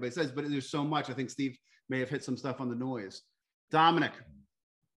agreeing with everybody says, but there's so much. I think Steve may have hit some stuff on the noise. Dominic.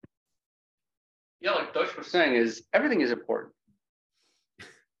 Yeah, like Dutch was saying, is everything is important.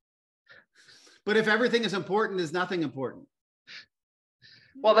 But if everything is important, is nothing important?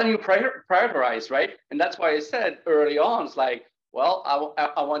 Well, then you prioritize, right? And that's why I said early on, it's like, well,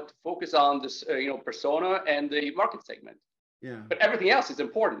 I want to focus on this, persona and the market segment. Yeah. But everything else is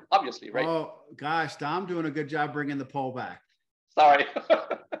important, obviously, right? Oh gosh, Dom doing a good job bringing the poll back. Sorry.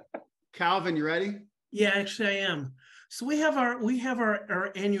 Calvin, you ready? Yeah, actually I am. So we have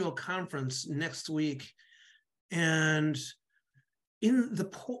our annual conference next week, and in the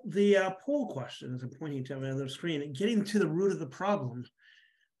poll question, as I'm pointing to my other screen, getting to the root of the problem.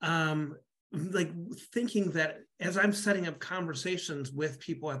 Like thinking that as I'm setting up conversations with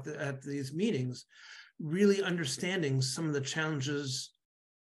people at these meetings, really understanding some of the challenges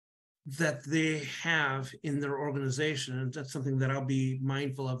that they have in their organization. And that's something that I'll be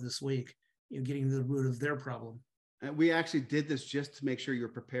mindful of this week, getting to the root of their problem. And we actually did this just to make sure you're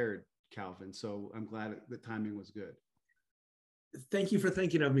prepared, Calvin. So I'm glad the timing was good. Thank you for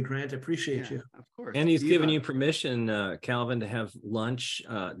thinking of me, Grant. I appreciate you. Of course. And he's given you permission, Calvin, to have lunch,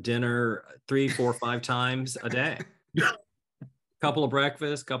 dinner 3, 4, 5 times a day. Couple of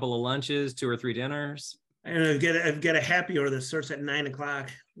breakfasts, couple of lunches, 2 or 3 dinners. And I've got a happy hour that starts at 9 o'clock.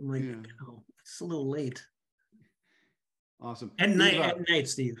 I'm like, oh, it's a little late. Awesome. At night,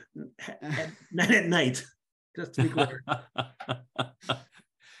 Steve. Not at night. Just to be clear.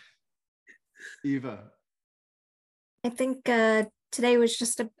 Eva. I think today was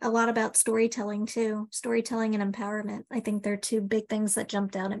just a lot about storytelling too. Storytelling and empowerment. I think they're 2 big things that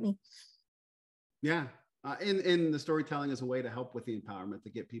jumped out at me. Yeah. And the storytelling is a way to help with the empowerment, to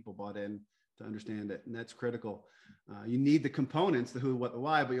get people bought in, to understand it. And that's critical. You need the components, the who, what, the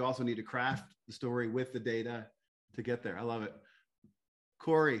why, but you also need to craft the story with the data to get there. I love it.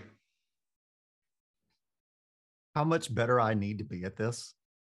 Cory. How much better I need to be at this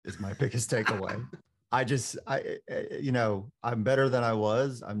is my biggest takeaway. I'm better than I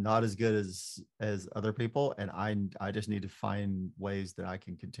was. I'm not as good as other people. And I just need to find ways that I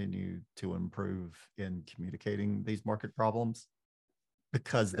can continue to improve in communicating these market problems,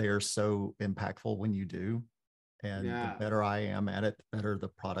 because they are so impactful when you do. And the better I am at it, the better the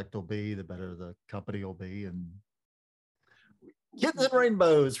product will be, the better the company will be. And kittens and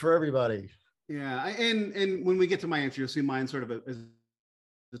rainbows for everybody. Yeah. And when we get to my answer, you'll see mine sort of as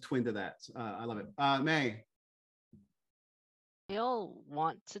the twin to that. I love it. May. We all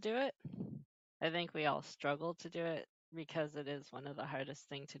want to do it. I think we all struggle to do it because it is one of the hardest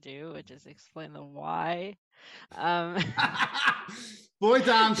thing to do, which is explain the why. Boy,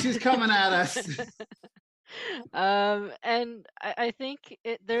 Dom, she's coming at us. And I think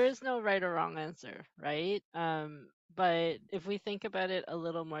there is no right or wrong answer, right? But if we think about it a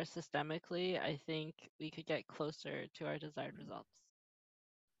little more systemically, I think we could get closer to our desired results.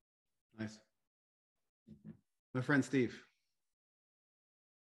 Nice. My friend Steve.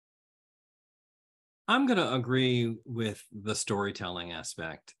 I'm going to agree with the storytelling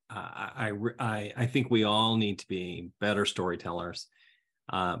aspect. I think we all need to be better storytellers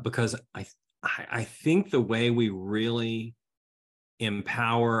because I think the way we really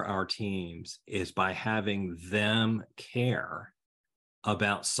empower our teams is by having them care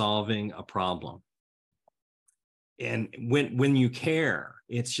about solving a problem. And when you care,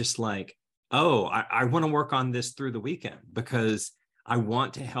 it's just like, oh, I want to work on this through the weekend because I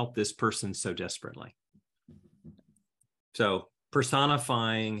want to help this person so desperately. So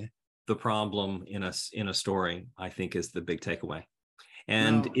personifying the problem in a story, I think, is the big takeaway.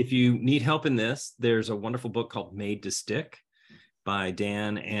 And if you need help in this, there's a wonderful book called Made to Stick by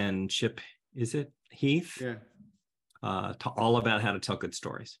Dan and Chip, is it Heath? Yeah. All about how to tell good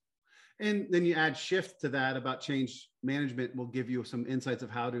stories. And then you add Shift to that about change management will give you some insights of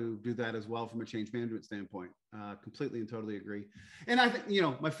how to do that as well from a change management standpoint. Completely and totally agree. And I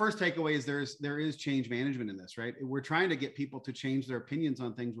think, my first takeaway is there is change management in this, right? We're trying to get people to change their opinions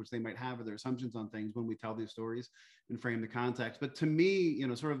on things which they might have or their assumptions on things when we tell these stories and frame the context. But to me,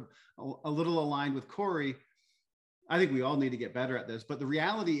 sort of a little aligned with Cory, I think we all need to get better at this, but the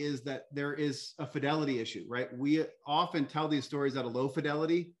reality is that there is a fidelity issue, right? We often tell these stories at a low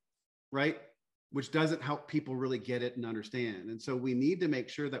fidelity, right? Which doesn't help people really get it and understand. And so we need to make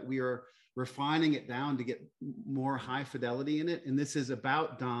sure that we are refining it down to get more high fidelity in it. And this is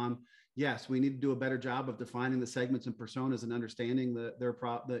about, Dom, yes, we need to do a better job of defining the segments and personas and understanding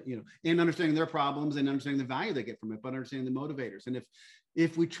understanding their problems and understanding the value they get from it, but understanding the motivators. And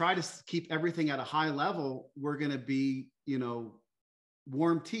if we try to keep everything at a high level, we're going to be,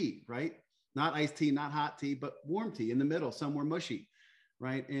 warm tea, right? Not iced tea, not hot tea, but warm tea in the middle, somewhere mushy.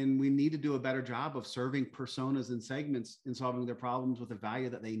 Right. And we need to do a better job of serving personas and segments and solving their problems with the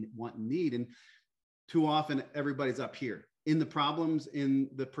value that they want and need. And too often, everybody's up here in the problems, in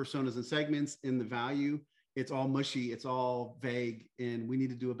the personas and segments, in the value. It's all mushy. It's all vague. And we need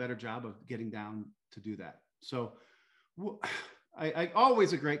to do a better job of getting down to do that. So I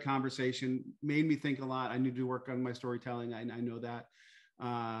always a great conversation, made me think a lot. I need to work on my storytelling. I know that.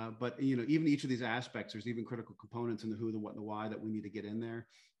 But even each of these aspects, there's even critical components in the who, the what, and the why that we need to get in there.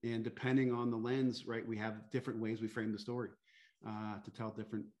 And depending on the lens, right, we have different ways we frame the story to tell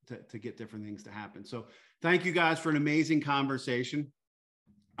to get different things to happen. So thank you guys for an amazing conversation.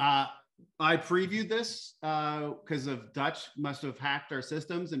 I previewed this because of Dutch must have hacked our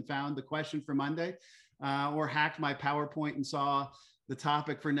systems and found the question for Monday or hacked my PowerPoint and saw the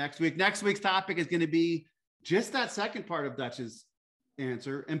topic for next week. Next week's topic is going to be just that second part of Dutch's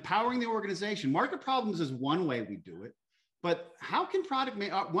answer, empowering the organization. Market problems is one way we do it, but how can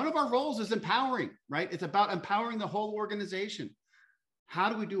one of our roles is empowering, right? It's about empowering the whole organization. How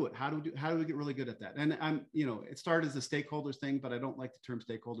do we do it? How do we get really good at that? And it started as a stakeholders thing, but I don't like the term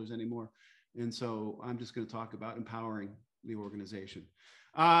stakeholders anymore. And so I'm just going to talk about empowering the organization.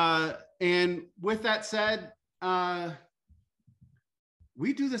 And with that said,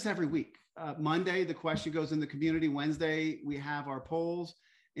 we do this every week. Monday, the question goes in the community. Wednesday, we have our polls.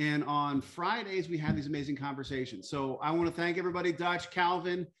 And on Fridays, we have these amazing conversations. So I want to thank everybody, Dutch,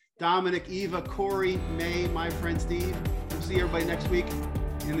 Calvin, Dominic, Eva, Cory, May, my friend Steve. We'll see everybody next week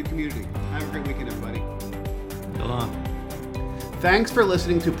in the community. Have a great weekend, everybody. So long. Thanks for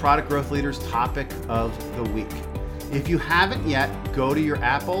listening to Product Growth Leaders Topic of the Week. If you haven't yet, go to your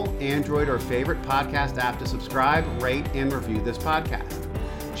Apple, Android, or favorite podcast app to subscribe, rate, and review this podcast.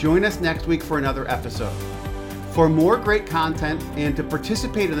 Join us next week for another episode. For more great content and to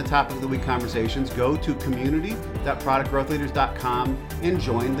participate in the Topic of the Week conversations, go to community.productgrowthleaders.com and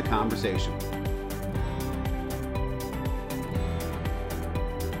join the conversation.